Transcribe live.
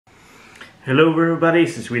Hello everybody,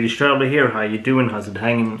 it's ThesSwedishTraveler here. How you doing? How's it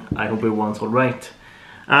hanging? I hope everyone's alright.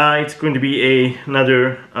 It's going to be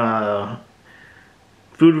another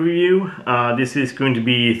food review. This is going to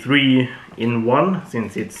be 3 in 1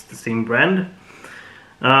 since it's the same brand.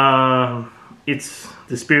 It's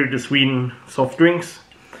the Spirit of Sweden soft drinks.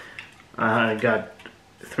 I got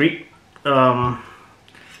 3.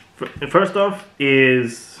 First off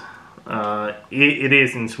is it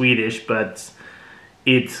is in Swedish, but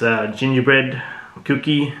it's gingerbread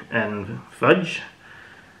cookie and fudge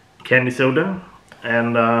candy soda,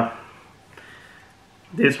 and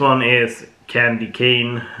this one is candy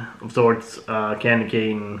cane of sorts, candy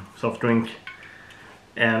cane soft drink,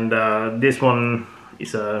 and this one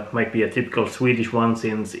is might be a typical Swedish one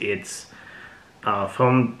since it's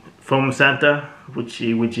foam Santa, which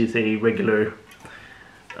is a regular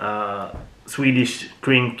Swedish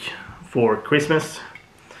drink for Christmas.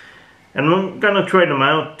 And I'm gonna try them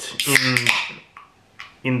out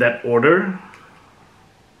in that order.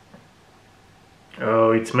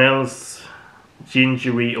 Oh, it smells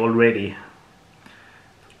gingery already.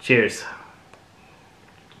 Cheers.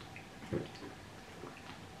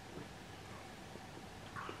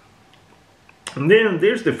 And then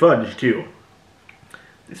there's the fudge too.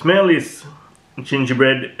 The smell is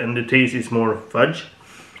gingerbread and the taste is more fudge.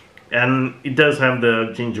 And it does have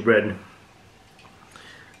the gingerbread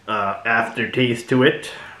aftertaste to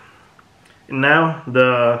it. And now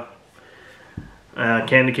the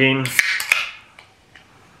candy cane.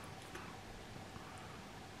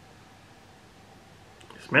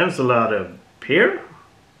 It smells a lot of pear,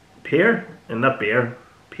 and not pear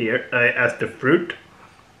as the fruit.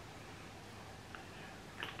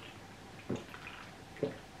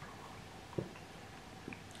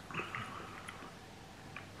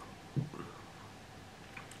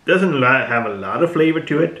 Doesn't have a lot of flavor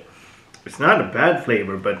to it. It's not a bad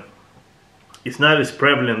flavor, but it's not as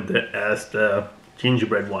prevalent as the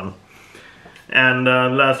gingerbread one. And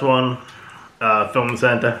last one, foam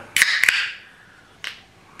Santa.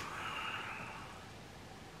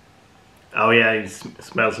 Oh yeah, it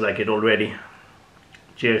smells like it already.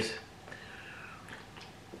 Cheers.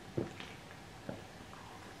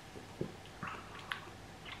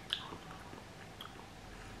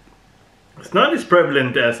 It's not as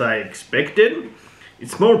prevalent as I expected.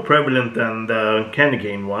 It's more prevalent than the candy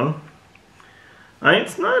cane one.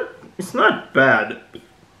 It's not bad,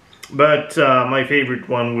 but my favorite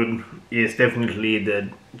one is definitely the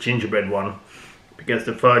gingerbread one, because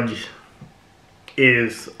the fudge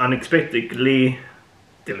is unexpectedly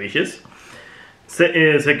delicious.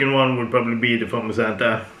 Second one would probably be the foam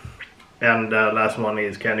Santa, and last one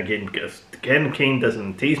is candy cane, because the candy cane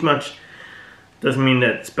doesn't taste much. Doesn't mean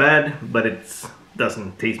that it's bad, but it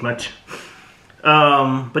doesn't taste much.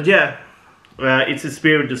 But yeah, it's a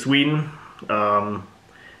Spirit of Sweden,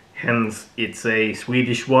 hence it's a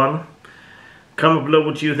Swedish one. Comment below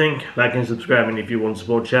what you think, like and subscribe, and if you want to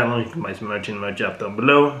support the channel, you can buy some merch and merch up down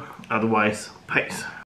below. Otherwise, peace.